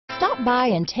Stop by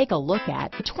and take a look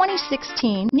at the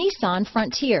 2016 Nissan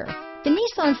Frontier. The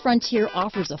Nissan Frontier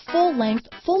offers a full-length,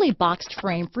 fully boxed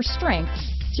frame for strength,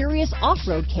 serious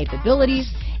off-road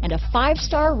capabilities, and a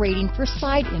 5-star rating for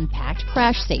side impact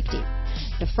crash safety.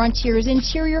 The Frontier's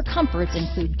interior comforts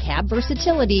include cab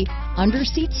versatility,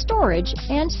 under-seat storage,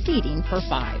 and seating for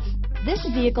 5. This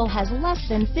vehicle has less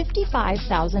than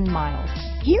 55,000 miles.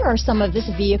 Here are some of this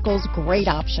vehicle's great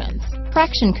options: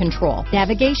 traction control,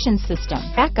 navigation system,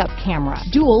 backup camera,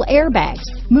 dual airbags,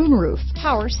 moonroof,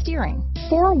 power steering,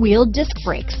 4-wheel disc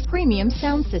brakes, premium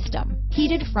sound system,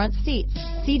 heated front seats,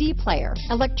 CD player,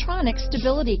 electronic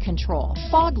stability control,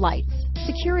 fog lights,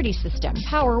 security system,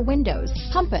 power windows,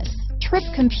 compass, trip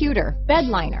computer,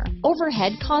 bedliner,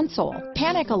 overhead console,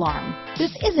 panic alarm.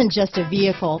 This isn't just a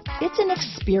vehicle, it's an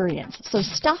experience, so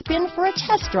stop in for a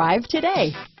test drive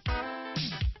today.